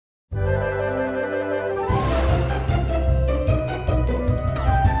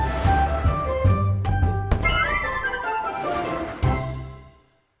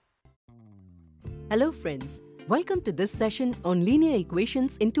Hello friends, welcome to this session on linear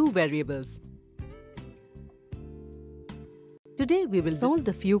equations in two variables. Today we will solve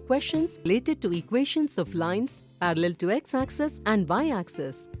a few questions related to equations of lines parallel to x-axis and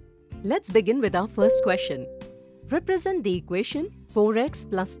y-axis. Let's begin with our first question. Represent the equation 4x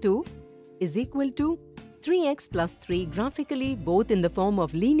plus 2 is equal to 3x plus 3 graphically both in the form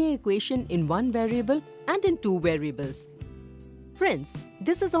of linear equation in one variable and in two variables. Friends,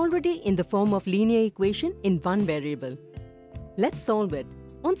 this is already in the form of linear equation in one variable. Let's solve it.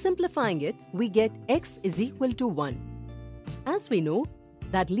 On simplifying it, we get x is equal to 1. As we know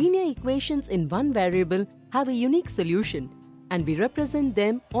that linear equations in one variable have a unique solution and we represent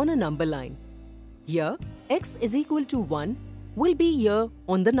them on a number line. Here, x is equal to 1 will be here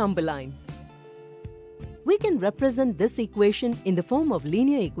on the number line. We can represent this equation in the form of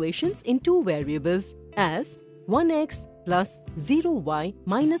linear equations in two variables as 1x plus 0y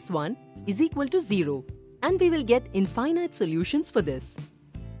minus 1 is equal to 0, and we will get infinite solutions for this.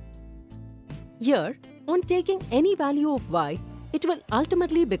 Here, on taking any value of y, it will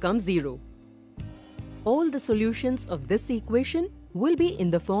ultimately become 0. All the solutions of this equation will be in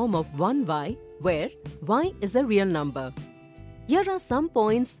the form of 1y, where y is a real number. Here are some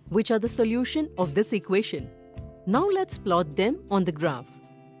points which are the solution of this equation. Now let's plot them on the graph.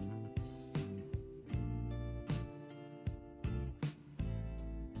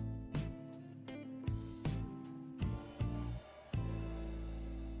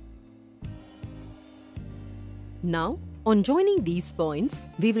 Now, on joining these points,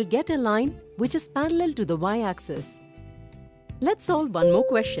 we will get a line which is parallel to the y-axis. Let's solve one more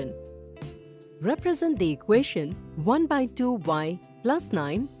question. Represent the equation 1 by 2y plus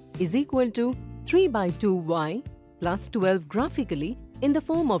 9 is equal to 3 by 2y plus 12 graphically in the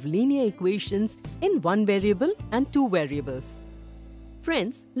form of linear equations in one variable and two variables.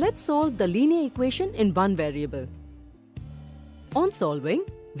 Friends, let's solve the linear equation in one variable. On solving,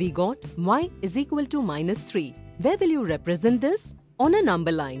 we got y is equal to minus 3. Where will you represent this? On a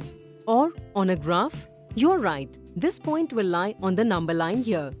number line or on a graph? You're right, this point will lie on the number line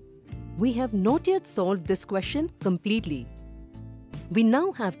here. We have not yet solved this question completely. We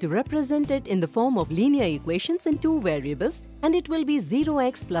now have to represent it in the form of linear equations in two variables, and it will be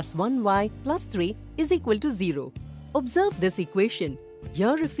 0x plus 1y plus 3 is equal to 0. Observe this equation.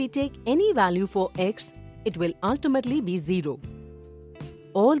 Here if we take any value for x, it will ultimately be 0.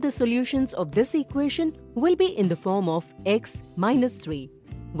 All the solutions of this equation will be in the form of x minus 3,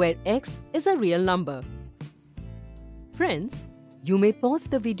 where x is a real number. Friends, you may pause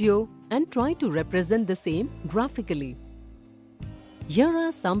the video and try to represent the same graphically. Here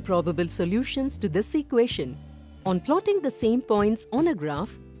are some probable solutions to this equation. On plotting the same points on a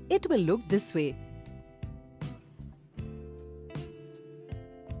graph, it will look this way.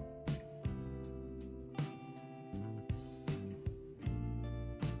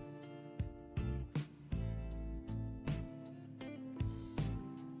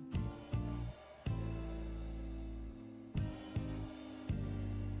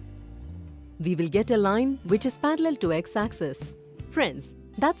 We will get a line which is parallel to x-axis. Friends,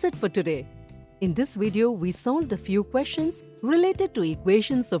 that's it for today. In this video, we solved a few questions related to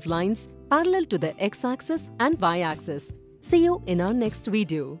equations of lines parallel to the x-axis and y-axis. See you in our next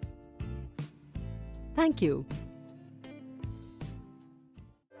video. Thank you.